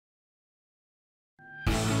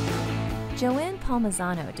Joanne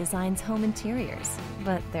Palmisano designs home interiors,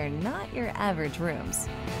 but they're not your average rooms.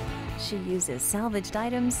 She uses salvaged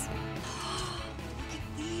items, Look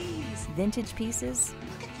at these. vintage pieces,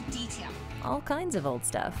 Look at the detail. all kinds of old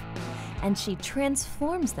stuff, and she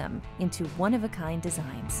transforms them into one-of-a-kind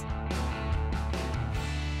designs.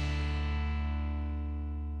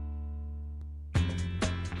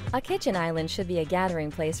 A kitchen island should be a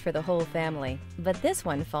gathering place for the whole family, but this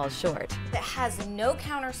one falls short. It has no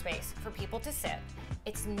counter space for people to sit.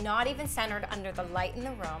 It's not even centered under the light in the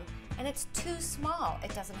room, and it's too small.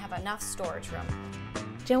 It doesn't have enough storage room.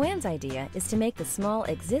 Joanne's idea is to make the small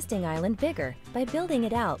existing island bigger by building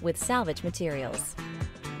it out with salvage materials.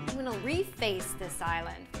 I'm gonna reface this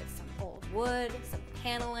island with some old wood, some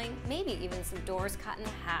paneling, maybe even some doors cut in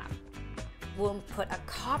half. We'll put a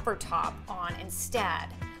copper top on instead,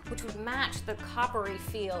 which would match the coppery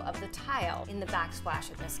feel of the tile in the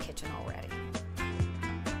backsplash of this kitchen already.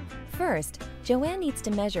 First, Joanne needs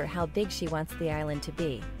to measure how big she wants the island to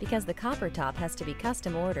be because the copper top has to be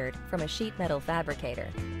custom ordered from a sheet metal fabricator.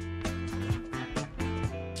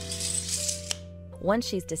 Once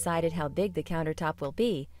she's decided how big the countertop will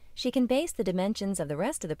be, she can base the dimensions of the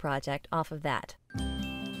rest of the project off of that.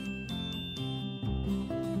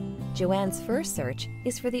 Joanne's first search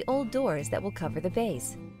is for the old doors that will cover the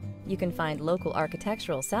base. You can find local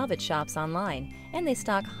architectural salvage shops online, and they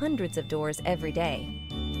stock hundreds of doors every day.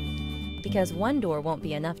 Because one door won't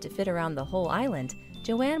be enough to fit around the whole island,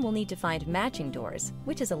 Joanne will need to find matching doors,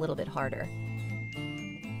 which is a little bit harder.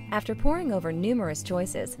 After poring over numerous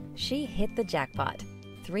choices, she hit the jackpot.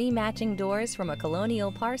 3 matching doors from a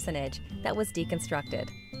colonial parsonage that was deconstructed.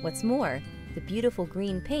 What's more, the beautiful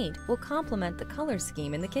green paint will complement the color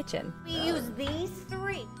scheme in the kitchen. We use these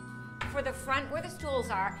 3 for the front where the stools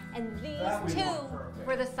are, and these 2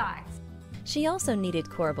 for the sides. She also needed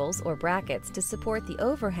corbels or brackets to support the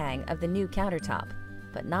overhang of the new countertop.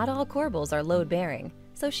 But not all corbels are load-bearing,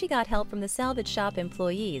 so she got help from the salvage shop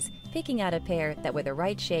employees, picking out a pair that were the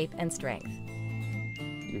right shape and strength.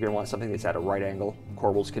 You're going to want something that's at a right angle.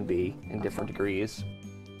 Corbels can be in different degrees.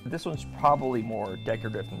 This one's probably more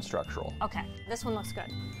decorative than structural. Okay, this one looks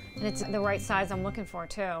good. And it's the right size I'm looking for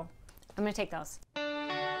too. I'm gonna take those.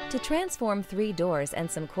 To transform 3 doors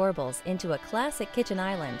and some corbels into a classic kitchen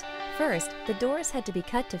island, first, the doors had to be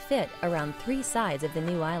cut to fit around 3 sides of the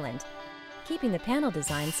new island, keeping the panel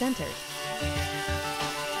design centered.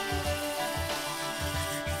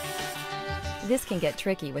 This can get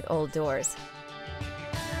tricky with old doors.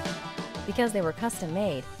 Because they were custom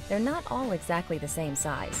made, they're not all exactly the same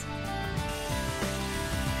size.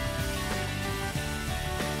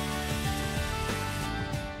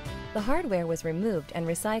 The hardware was removed and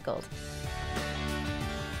recycled,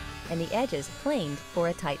 and the edges planed for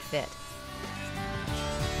a tight fit.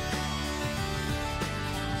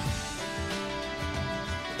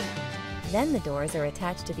 Then the doors are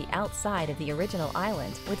attached to the outside of the original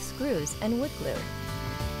island with screws and wood glue.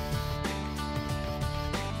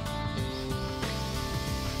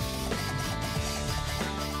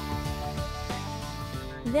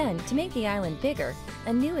 Then, to make the island bigger,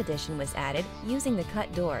 a new addition was added using the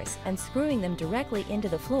cut doors and screwing them directly into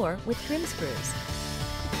the floor with trim screws.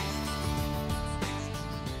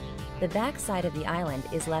 The back side of the island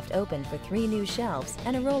is left open for 3 new shelves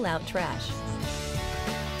and a roll-out trash.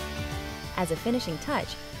 As a finishing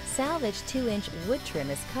touch, salvaged 2-inch wood trim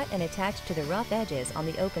is cut and attached to the rough edges on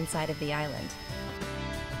the open side of the island.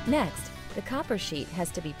 Next, the copper sheet has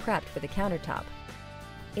to be prepped for the countertop.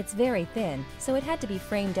 It's very thin, so it had to be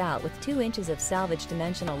framed out with 2 inches of salvaged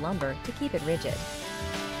dimensional lumber to keep it rigid.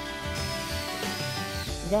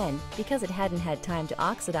 Then, because it hadn't had time to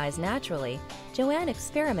oxidize naturally, Joanne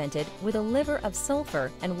experimented with a liver of sulfur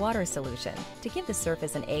and water solution to give the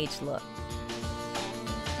surface an aged look.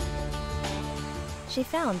 She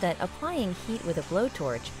found that applying heat with a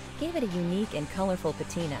blowtorch gave it a unique and colorful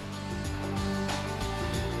patina.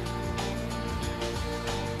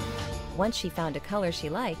 Once she found a color she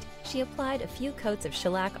liked, she applied a few coats of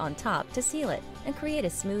shellac on top to seal it and create a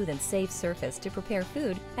smooth and safe surface to prepare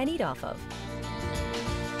food and eat off of.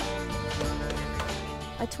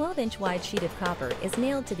 A 12-inch wide sheet of copper is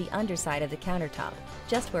nailed to the underside of the countertop,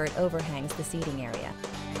 just where it overhangs the seating area.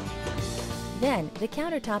 Then, the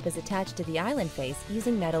countertop is attached to the island face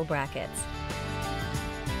using metal brackets.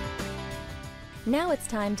 Now it's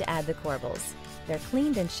time to add the corbels. They're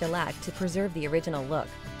cleaned and shellacked to preserve the original look.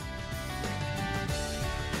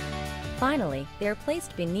 Finally, they are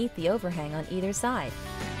placed beneath the overhang on either side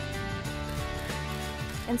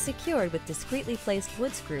and secured with discreetly placed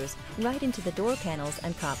wood screws right into the door panels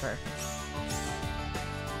and copper.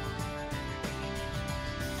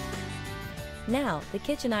 Now, the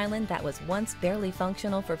kitchen island that was once barely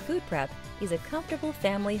functional for food prep is a comfortable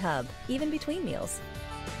family hub, even between meals.